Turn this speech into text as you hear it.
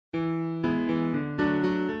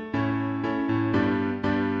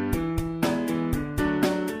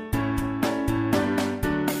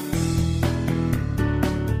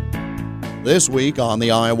This week on the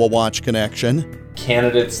IowaWatch Connection,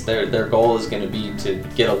 candidates, their goal is going to be to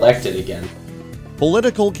get elected again.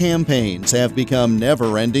 Political campaigns have become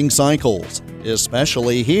never-ending cycles,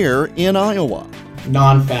 especially here in Iowa.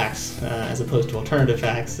 Non-facts, as opposed to alternative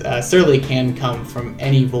facts, certainly can come from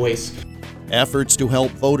any voice. Efforts to help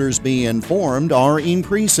voters be informed are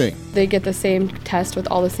increasing. They get the same test with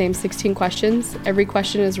all the same 16 questions. Every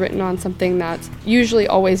question is written on something that's usually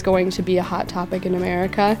always going to be a hot topic in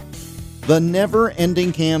America. The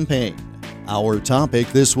never-ending campaign, our topic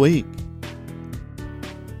this week.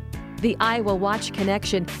 The IowaWatch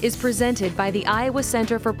Connection is presented by the Iowa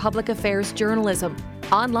Center for Public Affairs Journalism,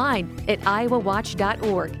 online at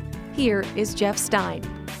iowawatch.org. Here is Jeff Stein.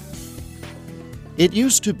 It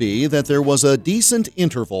used to be that there was a decent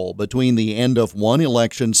interval between the end of one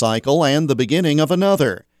election cycle and the beginning of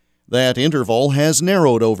another. That interval has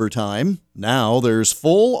narrowed over time. Now there's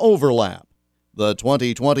full overlap. The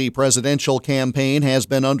 2020 presidential campaign has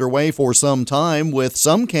been underway for some time, with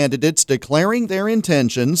some candidates declaring their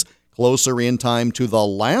intentions closer in time to the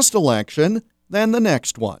last election than the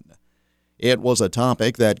next one. It was a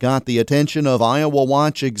topic that got the attention of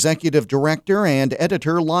IowaWatch Executive Director and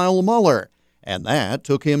Editor Lyle Muller, and that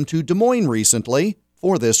took him to Des Moines recently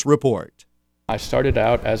for this report. I started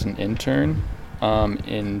out as an intern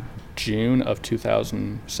in June of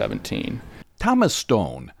 2017. Thomas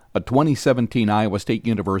Stone, a 2017 Iowa State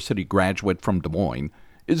University graduate from Des Moines,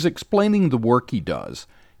 is explaining the work he does,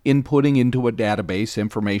 inputting into a database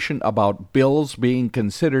information about bills being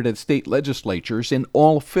considered at state legislatures in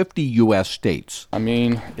all 50 U.S. states. I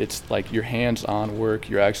mean, it's like your hands-on work.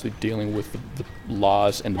 You're actually dealing with the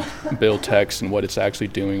laws and the bill text and what it's actually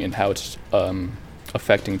doing and how it's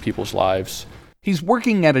affecting people's lives. He's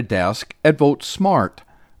working at a desk at Vote Smart,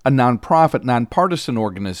 a nonprofit, nonpartisan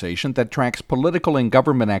organization that tracks political and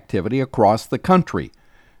government activity across the country.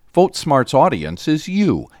 Vote Smart's audience is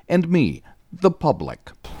you and me, the public.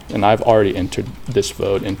 And I've already entered this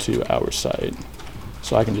vote into our site,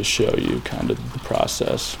 so I can just show you kind of the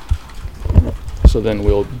process. So then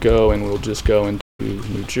we'll just go into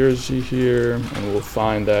New Jersey here, and we'll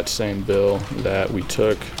find that same bill that we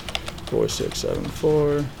took,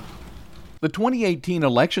 4674. The 2018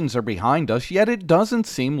 elections are behind us, yet it doesn't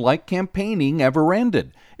seem like campaigning ever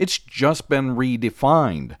ended. It's just been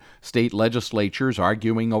redefined. State legislatures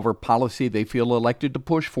arguing over policy they feel elected to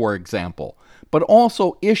push, for example, but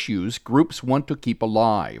also issues groups want to keep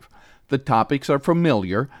alive. The topics are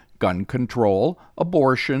familiar: gun control,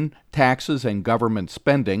 abortion, taxes and government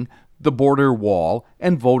spending, the border wall,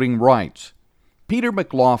 and voting rights. Peter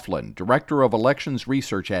McLaughlin, Director of Elections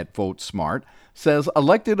Research at Vote Smart, says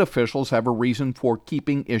elected officials have a reason for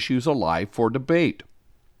keeping issues alive for debate.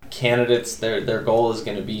 Candidates, their goal is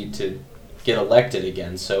going to be to get elected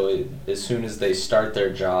again. So as soon as they start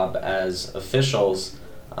their job as officials,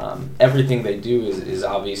 everything they do is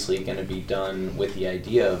obviously going to be done with the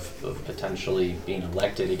idea of potentially being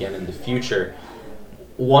elected again in the future.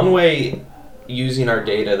 One way using our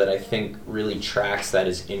data that I think really tracks that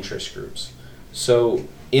is interest groups. So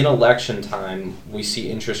in election time, we see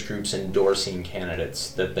interest groups endorsing candidates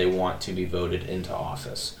that they want to be voted into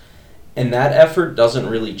office. And that effort doesn't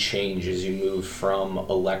really change as you move from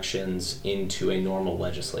elections into a normal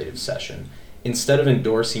legislative session. Instead of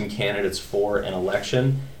endorsing candidates for an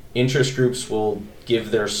election, interest groups will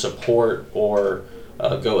give their support or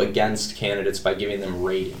go against candidates by giving them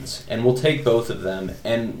ratings. And we'll take both of them,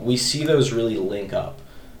 and we see those really link up.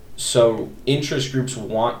 So interest groups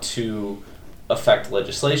want to affect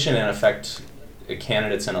legislation and affect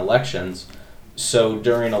candidates in elections. So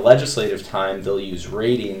during a legislative time, they'll use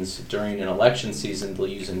ratings. During an election season, they'll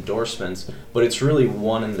use endorsements. But it's really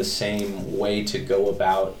one and the same way to go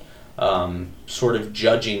about sort of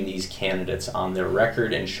judging these candidates on their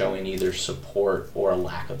record and showing either support or a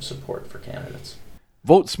lack of support for candidates.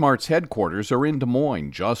 Vote Smart's headquarters are in Des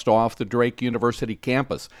Moines, just off the Drake University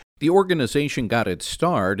campus. The organization got its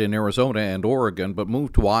start in Arizona and Oregon, but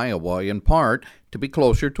moved to Iowa in part to be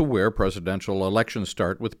closer to where presidential elections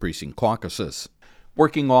start with precinct caucuses.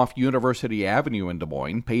 Working off University Avenue in Des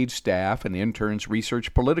Moines, paid staff and interns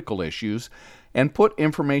research political issues and put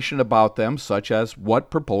information about them, such as what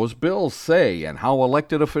proposed bills say and how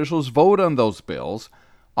elected officials vote on those bills,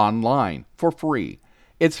 online for free.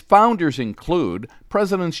 Its founders include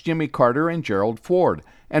Presidents Jimmy Carter and Gerald Ford,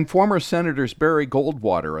 and former Senators Barry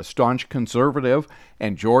Goldwater, a staunch conservative,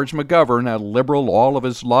 and George McGovern, a liberal all of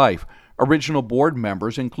his life. Original board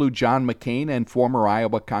members include John McCain and former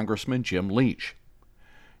Iowa Congressman Jim Leach.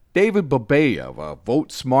 David Babayev, a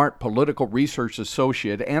Vote Smart political research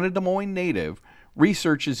associate and a Des Moines native,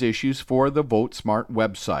 researches issues for the Vote Smart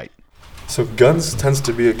website. So guns tends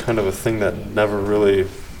to be a kind of a thing that never really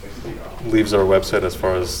leaves our website as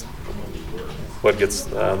far as what gets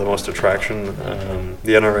the most attraction.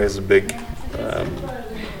 The NRA is a big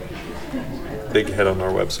hit on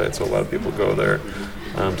our website, so a lot of people go there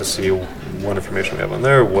to see what information we have on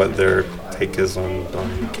there, what their take is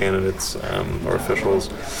on candidates or officials.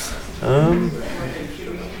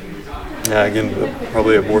 Again,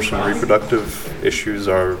 probably abortion and reproductive issues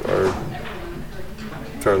are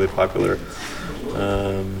fairly popular.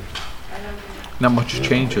 Not much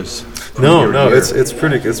changes. No, it's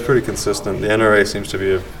pretty consistent. The NRA seems to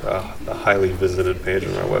be a highly visited page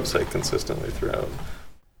on our website consistently throughout.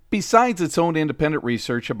 Besides its own independent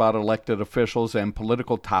research about elected officials and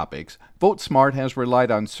political topics, VoteSmart has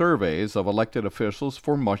relied on surveys of elected officials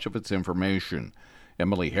for much of its information.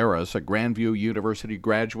 Emily Harris, a Grandview University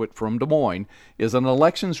graduate from Des Moines, is an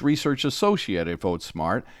elections research associate at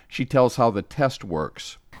VoteSmart. She tells how the test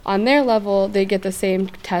works. On their level, they get the same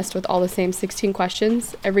test with all the same 16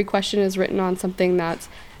 questions. Every question is written on something that's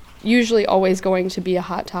usually always going to be a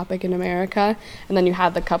hot topic in America, and then you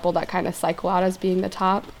have the couple that kind of cycle out as being the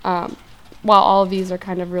top. While all of these are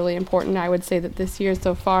kind of really important, I would say that this year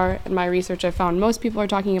so far in my research I found most people are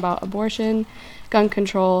talking about abortion, gun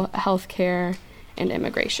control, healthcare, and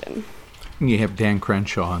immigration. You have Dan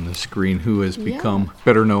Crenshaw on the screen, who has become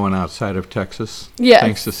better known outside of Texas, yes,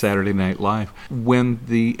 thanks to Saturday Night Live. When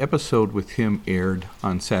the episode with him aired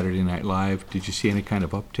on Saturday Night Live, did you see any kind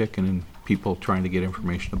of uptick in people trying to get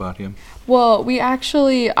information about him? Well,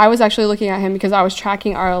 I was actually looking at him because I was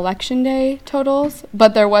tracking our election day totals,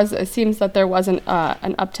 but it seems that there was an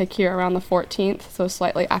uptick here around the 14th, so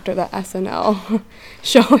slightly after the SNL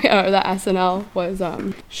show, or the SNL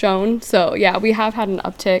was shown. So yeah, we have had an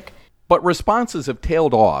uptick. But responses have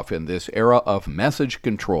tailed off in this era of message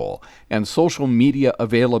control and social media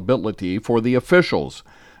availability for the officials.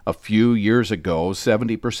 A few years ago,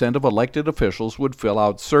 70% of elected officials would fill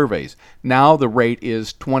out surveys. Now the rate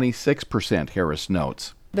is 26%, Harris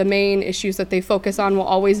notes. The main issues that they focus on will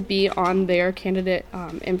always be on their candidate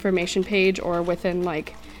information page or within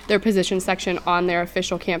their position section on their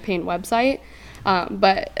official campaign website.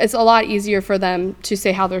 But it's a lot easier for them to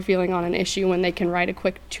say how they're feeling on an issue when they can write a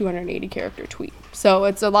quick 280-character tweet. So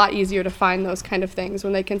it's a lot easier to find those kind of things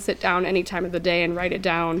when they can sit down any time of the day and write it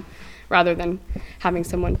down, rather than having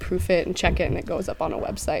someone proof it and check it and it goes up on a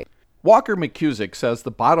website. Walker McKusick says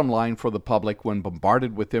the bottom line for the public when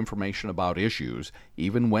bombarded with information about issues,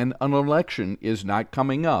 even when an election is not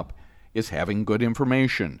coming up, is having good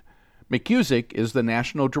information. McKusick is the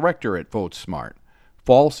national director at VoteSmart.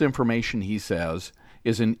 False information, he says,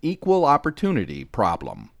 is an equal opportunity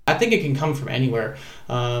problem. I think it can come from anywhere.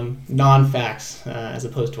 Non-facts, as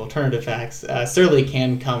opposed to alternative facts, certainly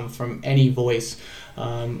can come from any voice.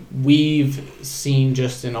 We've seen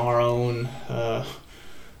just in our own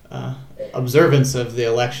observance of the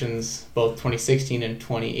elections, both 2016 and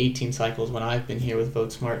 2018 cycles when I've been here with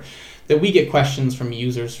VoteSmart, that we get questions from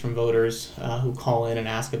users, from voters who call in and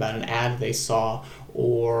ask about an ad they saw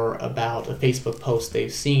or about a Facebook post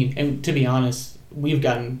they've seen. And to be honest, we've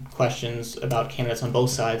gotten questions about candidates on both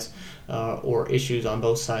sides or issues on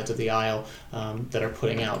both sides of the aisle that are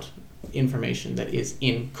putting out information that is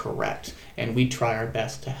incorrect. And we try our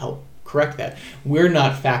best to help correct that. We're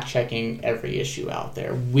not fact-checking every issue out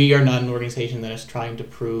there. We are not an organization that is trying to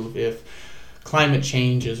prove if climate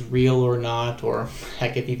change is real or not, or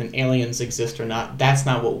heck, if even aliens exist or not. That's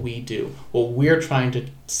not what we do. What we're trying to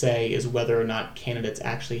say is whether or not candidates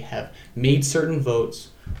actually have made certain votes,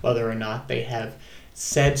 whether or not they have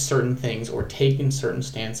said certain things or taken certain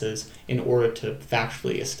stances in order to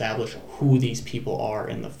factually establish who these people are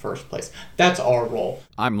in the first place. That's our role.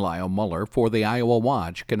 I'm Lyle Muller for the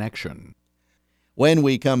IowaWatch Connection. When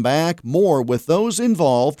we come back, more with those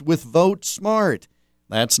involved with VoteSmart.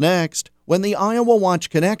 That's next, when the IowaWatch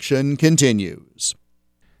Connection continues.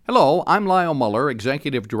 Hello, I'm Lyle Muller,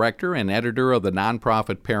 Executive Director and Editor of the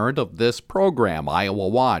nonprofit parent of this program,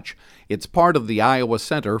 IowaWatch. It's part of the Iowa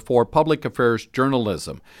Center for Public Affairs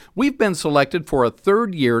Journalism. We've been selected for a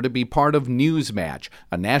third year to be part of Newsmatch,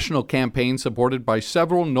 a national campaign supported by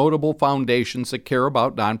several notable foundations that care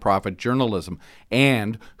about nonprofit journalism,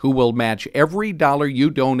 and who will match every dollar you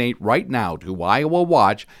donate right now to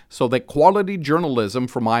IowaWatch so that quality journalism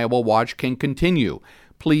from IowaWatch can continue.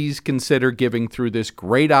 Please consider giving through this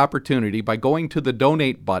great opportunity by going to the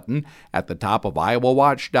donate button at the top of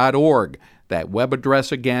iowawatch.org. That web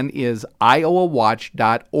address again is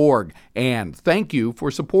iowawatch.org. And thank you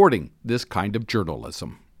for supporting this kind of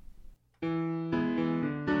journalism.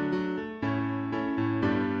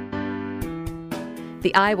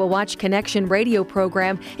 The IowaWatch Connection radio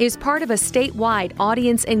program is part of a statewide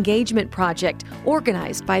audience engagement project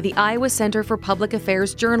organized by the Iowa Center for Public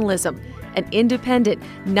Affairs Journalism, an independent,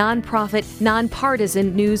 nonprofit,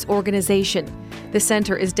 nonpartisan news organization. The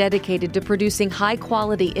center is dedicated to producing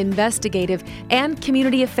high-quality investigative and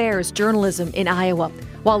community affairs journalism in Iowa,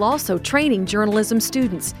 while also training journalism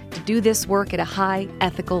students to do this work at a high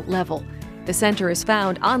ethical level. The center is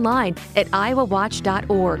found online at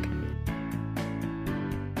iowawatch.org.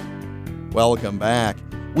 Welcome back.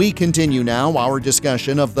 We continue now our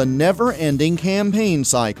discussion of the never-ending campaign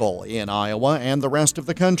cycle in Iowa and the rest of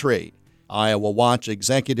the country. IowaWatch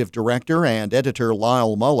Executive Director and Editor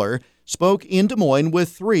Lyle Muller spoke in Des Moines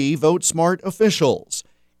with 3 VoteSmart officials: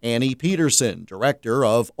 Annie Petersen, Director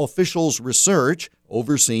of Officials Research,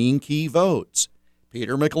 overseeing key votes;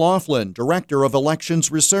 Peter McLaughlin, Director of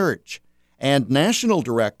Elections Research; and National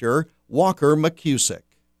Director Walker McKusick.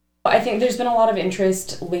 I think there's been a lot of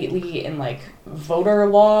interest lately in voter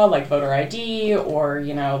law, like voter ID, or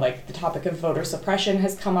the topic of voter suppression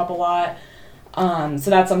has come up a lot.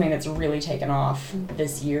 So that's something that's really taken off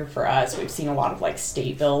this year for us. We've seen a lot of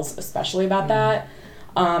state bills, especially about that.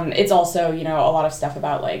 It's also a lot of stuff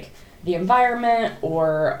about the environment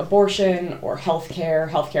or abortion or healthcare.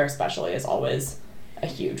 Healthcare especially is always a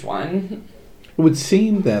huge one. It would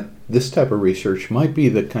seem that this type of research might be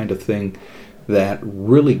the kind of thing that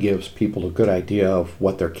really gives people a good idea of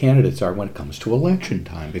what their candidates are when it comes to election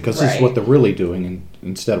time, because this is what they're really doing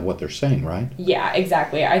instead of what they're saying, right? Yeah,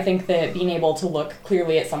 exactly. I think that being able to look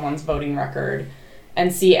clearly at someone's voting record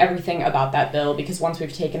and see everything about that bill, because once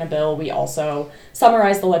we've taken a bill, we also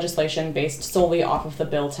summarize the legislation based solely off of the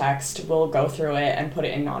bill text. We'll go through it and put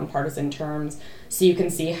it in nonpartisan terms so you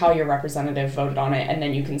can see how your representative voted on it, and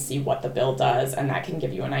then you can see what the bill does, and that can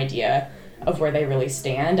give you an idea of where they really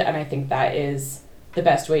stand. And I think that is the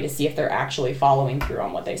best way to see if they're actually following through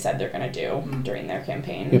on what they said they're going to do during their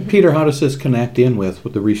campaign. Yeah, Peter, how does this connect in with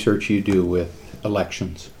the research you do with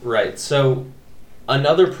elections? Right. So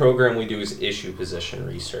another program we do is issue position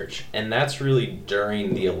research, and that's really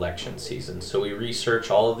during the election season. So we research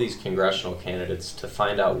all of these congressional candidates to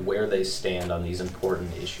find out where they stand on these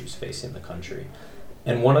important issues facing the country.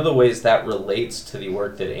 And one of the ways that relates to the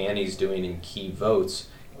work that Annie's doing in Key Votes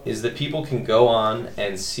is that people can go on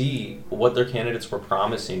and see what their candidates were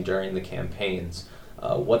promising during the campaigns,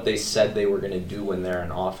 what they said they were going to do when they're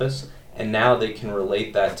in office, and now they can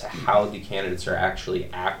relate that to how the candidates are actually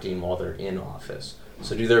acting while they're in office.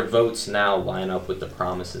 So do their votes now line up with the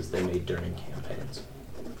promises they made during campaigns?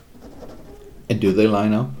 And do they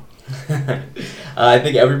line up? I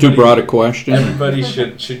think everybody... Too broad a question. Everybody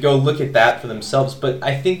should go look at that for themselves, but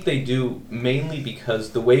I think they do, mainly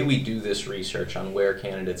because the way we do this research on where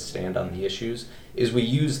candidates stand on the issues is we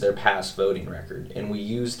use their past voting record, and we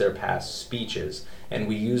use their past speeches, and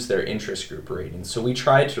we use their interest group ratings. So we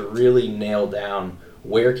try to really nail down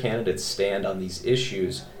where candidates stand on these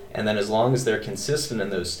issues, and then as long as they're consistent in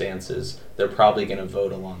those stances, they're probably going to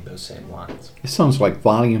vote along those same lines. It sounds like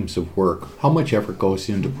volumes of work. How much effort goes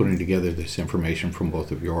into putting together this information from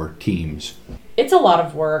both of your teams? It's a lot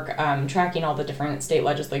of work, tracking all the different state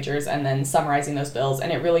legislatures and then summarizing those bills,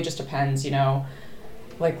 and it really just depends,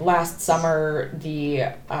 last summer, the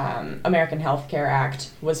American Health Care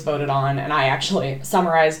Act was voted on, and I actually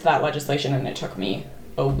summarized that legislation, and it took me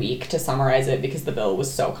a week to summarize it because the bill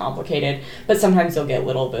was so complicated. But sometimes you'll get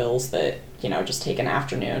little bills that, just take an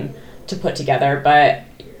afternoon to put together. But,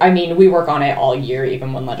 we work on it all year,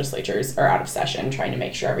 even when legislatures are out of session, trying to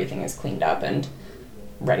make sure everything is cleaned up and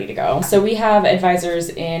ready to go. So we have advisors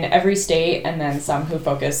in every state, and then some who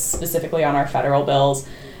focus specifically on our federal bills.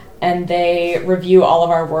 And they review all of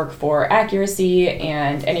our work for accuracy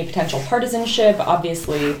and any potential partisanship.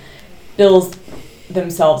 Obviously, bills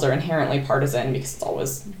themselves are inherently partisan because it's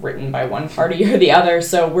always written by one party or the other.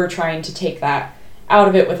 So we're trying to take that out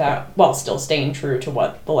of it while still staying true to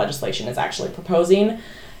what the legislation is actually proposing.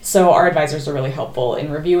 So our advisors are really helpful in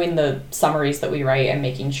reviewing the summaries that we write and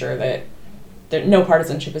making sure that no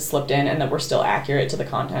partisanship is slipped in and that we're still accurate to the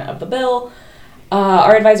content of the bill.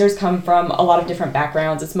 Our advisors come from a lot of different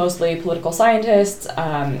backgrounds. It's mostly political scientists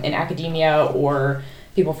in academia or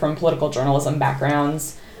people from political journalism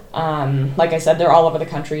backgrounds. Like I said, they're all over the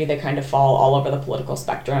country. They kind of fall all over the political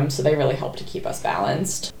spectrum, so they really help to keep us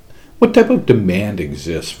balanced. What type of demand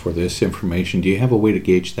exists for this information? Do you have a way to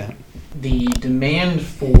gauge that? The demand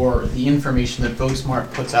for the information that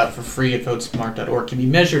VoteSmart puts out for free at votesmart.org can be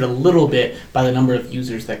measured a little bit by the number of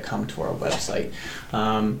users that come to our website.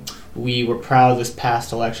 We were proud this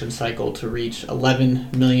past election cycle to reach 11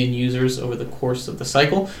 million users over the course of the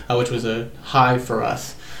cycle, which was a high for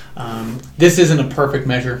us. This isn't a perfect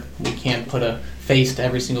measure. We can't put a face to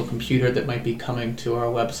every single computer that might be coming to our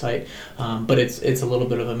website, but it's a little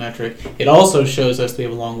bit of a metric. It also shows us we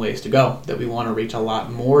have a long ways to go, that we want to reach a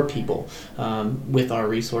lot more people with our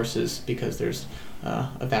resources, because there's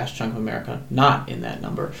a vast chunk of America not in that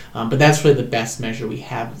number. But that's really the best measure we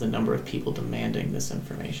have of the number of people demanding this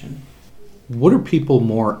information. What are people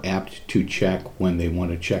more apt to check when they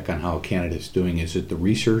want to check on how a candidate's doing? Is it the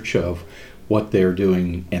research of what they're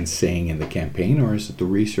doing and saying in the campaign, or is it the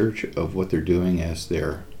research of what they're doing as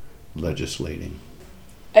they're legislating?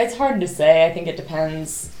 It's hard to say. I think it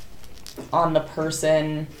depends on the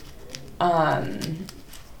person. We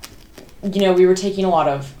were taking a lot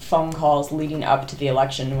of phone calls leading up to the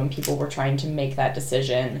election when people were trying to make that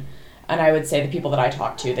decision. And I would say the people that I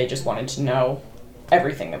talked to, they just wanted to know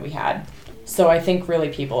everything that we had. So I think really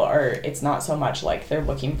it's not so much like they're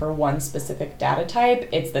looking for one specific data type,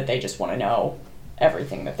 it's that they just want to know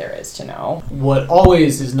everything that there is to know. What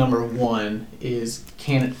always is number one is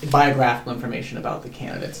biographical information about the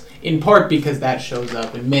candidates, in part because that shows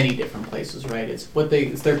up in many different places, right? It's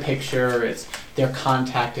their picture, it's their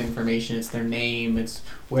contact information, it's their name, it's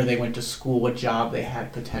where they went to school, what job they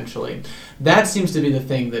had potentially. That seems to be the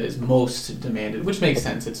thing that is most demanded, which makes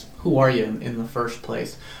sense. It's who are you in the first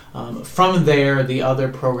place. From there, the other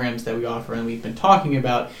programs that we offer and we've been talking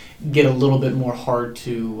about get a little bit more hard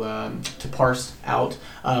to parse out.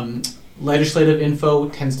 Legislative info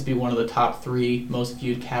tends to be one of the top 3 most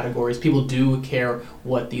viewed categories. People do care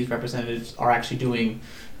what these representatives are actually doing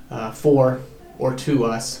for or to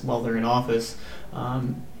us while they're in office.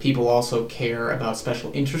 People also care about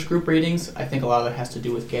special interest group ratings. I think a lot of that has to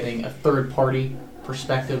do with getting a third-party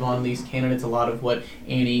perspective on these candidates. A lot of what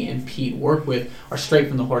Annie and Pete work with are straight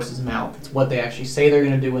from the horse's mouth. It's what they actually say they're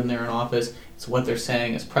going to do when they're in office. It's what they're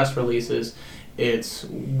saying as press releases. It's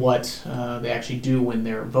what they actually do when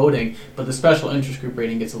they're voting. But the special interest group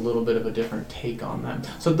rating gets a little bit of a different take on them.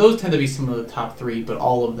 So those tend to be some of the top 3, but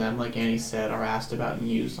all of them, like Annie said, are asked about and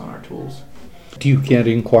used on our tools. Do you get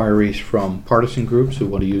inquiries from partisan groups who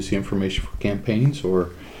want to use the information for campaigns,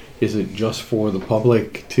 or is it just for the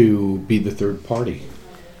public to be the third party?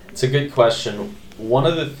 It's a good question. One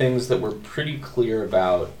of the things that we're pretty clear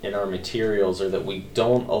about in our materials are that we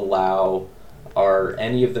don't allow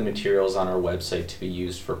any of the materials on our website to be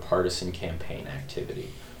used for partisan campaign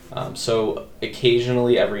activity. So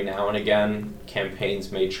occasionally, every now and again,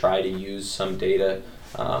 campaigns may try to use some data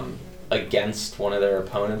against one of their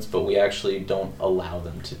opponents, but we actually don't allow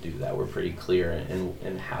them to do that. We're pretty clear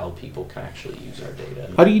in how people can actually use our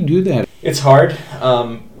data. How do you do that? It's hard.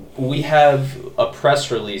 We have a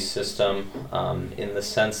press release system in the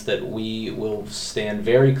sense that we will stand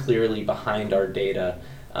very clearly behind our data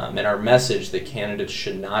and our message that candidates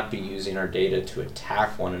should not be using our data to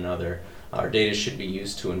attack one another. Our data should be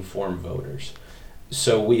used to inform voters.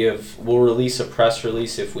 So we'll release a press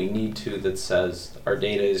release if we need to that says our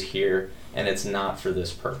data is here and it's not for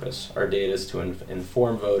this purpose. Our data is to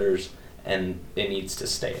inform voters and it needs to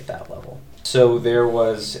stay at that level. So there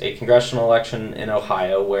was a congressional election in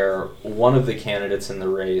Ohio where one of the candidates in the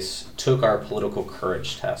race took our political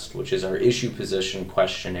courage test, which is our issue position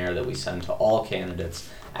questionnaire that we send to all candidates,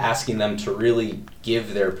 asking them to really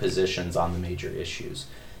give their positions on the major issues.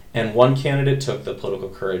 And one candidate took the political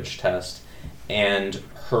courage test, and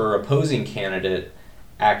her opposing candidate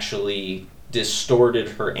actually distorted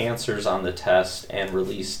her answers on the test and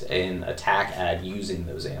released an attack ad using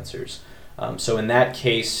those answers. So in that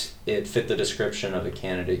case, it fit the description of a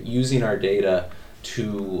candidate using our data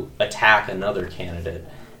to attack another candidate,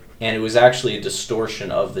 and it was actually a distortion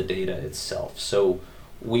of the data itself. So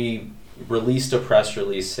we released a press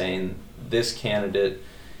release saying this candidate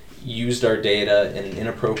used our data in an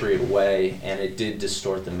inappropriate way, and it did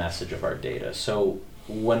distort the message of our data. So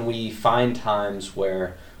when we find times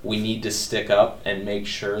where we need to stick up and make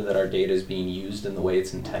sure that our data is being used in the way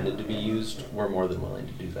it's intended to be used, we're more than willing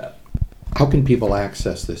to do that. How can people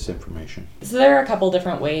access this information? So there are a couple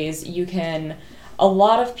different ways. A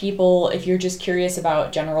lot of people, if you're just curious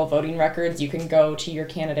about general voting records, you can go to your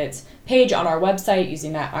candidate's page on our website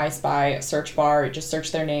using that I Spy search bar. Just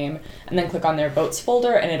search their name and then click on their votes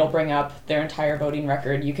folder and it'll bring up their entire voting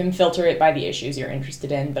record. You can filter it by the issues you're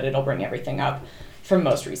interested in, but it'll bring everything up from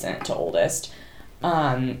most recent to oldest.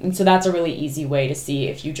 And so that's a really easy way to see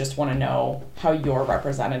if you just want to know how your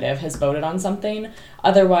representative has voted on something.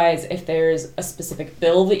 Otherwise, if there's a specific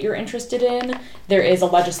bill that you're interested in, there is a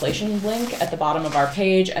legislation link at the bottom of our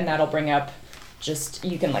page, and that'll bring up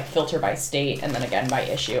you can filter by state and then again by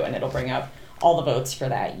issue, and it'll bring up all the votes for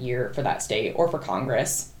that year for that state or for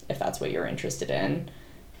Congress, if that's what you're interested in.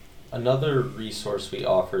 Another resource we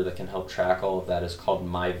offer that can help track all of that is called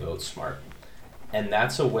My Vote Smart. And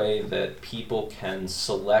that's a way that people can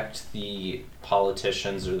select the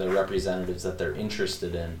politicians or their representatives that they're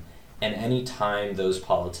interested in. And anytime those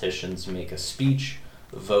politicians make a speech,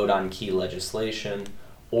 vote on key legislation,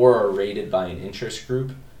 or are rated by an interest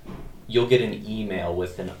group, you'll get an email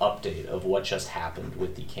with an update of what just happened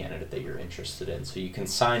with the candidate that you're interested in. So you can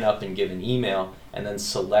sign up and give an email and then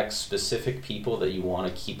select specific people that you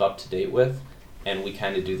want to keep up to date with, and we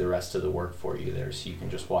kind of do the rest of the work for you there, so you can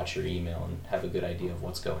just watch your email and have a good idea of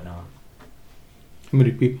what's going on. How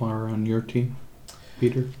many people are on your team,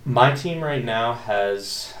 Peter? My team right now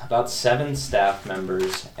has about 7 staff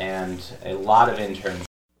members and a lot of interns.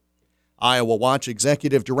 IowaWatch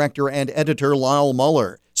Executive Director and Editor Lyle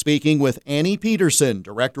Muller speaking with Annie Petersen,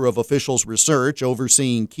 Director of Officials Research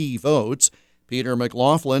overseeing key votes, Peter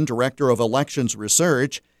McLaughlin, Director of Elections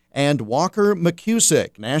Research, and Walker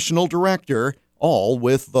McKusick, National Director, all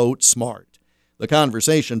with Vote Smart. The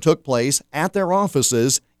conversation took place at their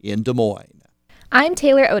offices in Des Moines. I'm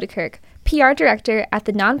Taylor Odekirk, PR Director at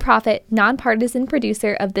the nonprofit, nonpartisan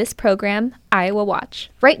producer of this program, IowaWatch.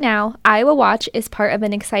 Right now, IowaWatch is part of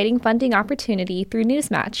an exciting funding opportunity through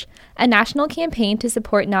Newsmatch, a national campaign to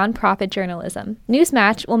support nonprofit journalism.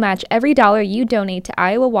 Newsmatch will match every dollar you donate to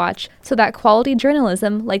IowaWatch so that quality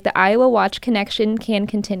journalism like the IowaWatch Connection can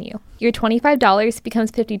continue. Your $25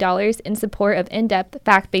 becomes $50 in support of in-depth,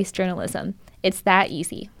 fact-based journalism. It's that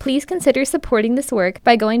easy. Please consider supporting this work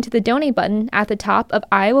by going to the donate button at the top of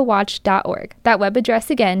iowawatch.org. That web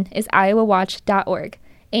address again is iowawatch.org.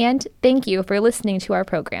 And thank you for listening to our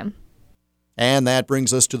program. And that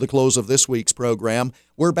brings us to the close of this week's program.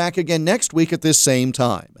 We're back again next week at this same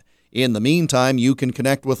time. In the meantime, you can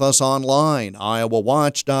connect with us online,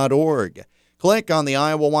 iowawatch.org. Click on the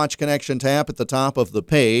Iowa Watch Connection tab at the top of the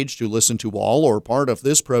page to listen to all or part of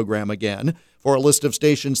this program again, for a list of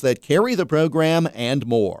stations that carry the program and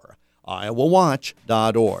more.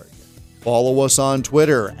 iowawatch.org. Follow us on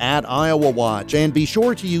Twitter at IowaWatch, and be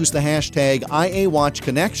sure to use the hashtag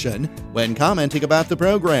IAWatchConnection when commenting about the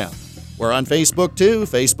program. We're on Facebook too,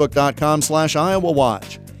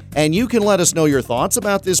 facebook.com/IowaWatch. And you can let us know your thoughts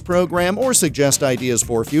about this program or suggest ideas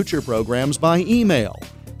for future programs by email.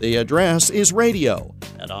 The address is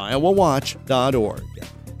radio@iowawatch.org.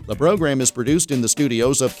 The program is produced in the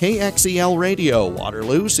studios of KXEL Radio,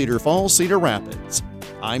 Waterloo, Cedar Falls, Cedar Rapids.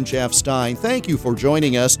 I'm Jeff Stein. Thank you for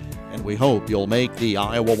joining us, and we hope you'll make the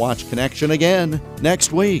Iowa Watch Connection again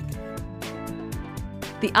next week.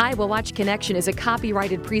 The Iowa Watch Connection is a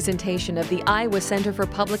copyrighted presentation of the Iowa Center for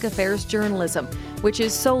Public Affairs Journalism, which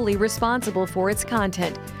is solely responsible for its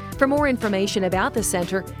content. For more information about the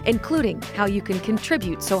center, including how you can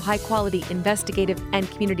contribute so high-quality investigative and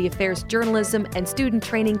community affairs journalism and student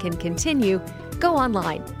training can continue, go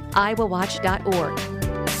online, iowawatch.org.